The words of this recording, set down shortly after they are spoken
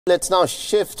Let's now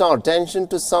shift our attention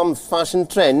to some fashion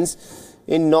trends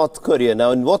in North Korea.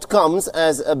 Now, in what comes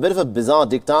as a bit of a bizarre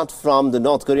diktat from the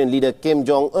North Korean leader Kim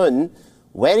Jong-Un,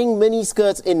 wearing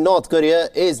miniskirts in North Korea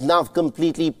is now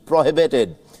completely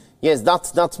prohibited. Yes,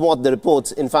 that's what the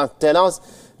reports in fact tell us.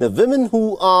 The women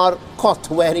who are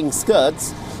caught wearing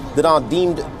skirts that are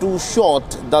deemed too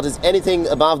short, that is anything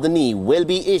above the knee, will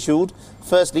be issued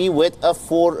firstly with a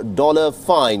 $4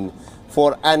 fine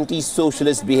for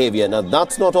anti-socialist behavior. Now,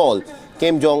 that's not all.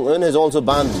 Kim Jong-Un has also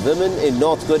banned women in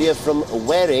North Korea from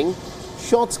wearing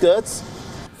short skirts,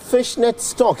 fishnet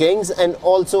stockings and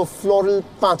also floral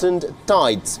patterned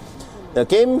tights. Now,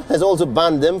 Kim has also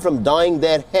banned them from dyeing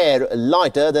their hair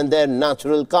lighter than their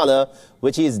natural color,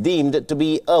 which is deemed to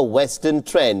be a Western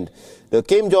trend. Now,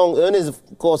 Kim Jong-Un is,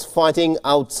 of course, fighting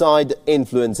outside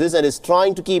influences and is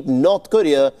trying to keep North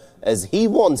Korea as he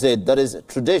wants it, that is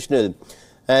traditional.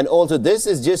 And also, this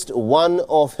is just one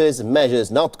of his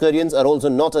measures. North Koreans are also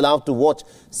not allowed to watch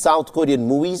South Korean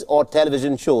movies or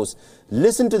television shows,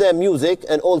 listen to their music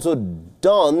and also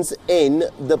dance in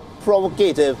the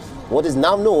provocative, what is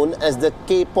now known as the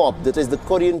K-pop, that is the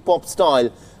Korean pop style,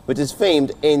 which is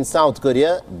famed in South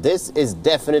Korea. This is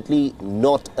definitely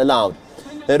not allowed.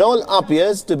 It all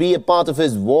appears to be a part of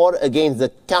his war against the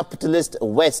capitalist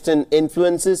Western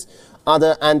influences.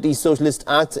 Other anti-socialist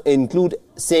acts include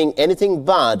saying anything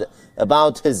bad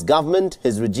about his government,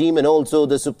 his regime and also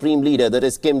the supreme leader, that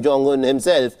is Kim Jong-Un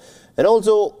himself. And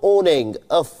also owning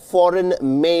a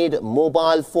foreign-made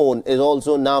mobile phone is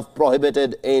also now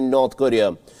prohibited in North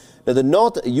Korea. Now, the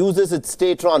North uses its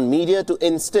state-run media to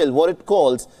instill what it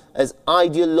calls as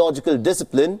ideological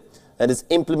discipline and is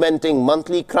implementing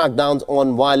monthly crackdowns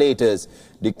on violators.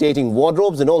 Dictating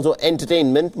wardrobes and also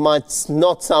entertainment might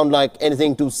not sound like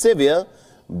anything too severe,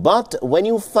 but when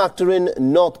you factor in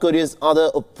North Korea's other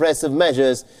oppressive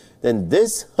measures, then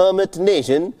this hermit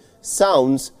nation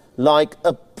sounds like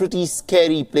a pretty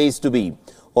scary place to be.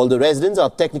 Although residents are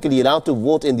technically allowed to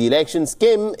vote in the elections,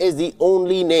 Kim is the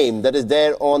only name that is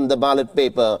there on the ballot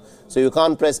paper, so you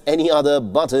can't press any other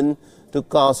button to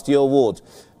cast your vote.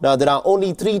 Now, there are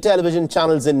only 3 television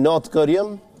channels in North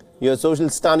Korea. Your social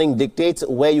standing dictates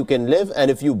where you can live, and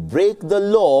if you break the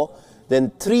law,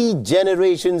 then 3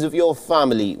 generations of your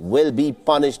family will be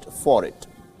punished for it.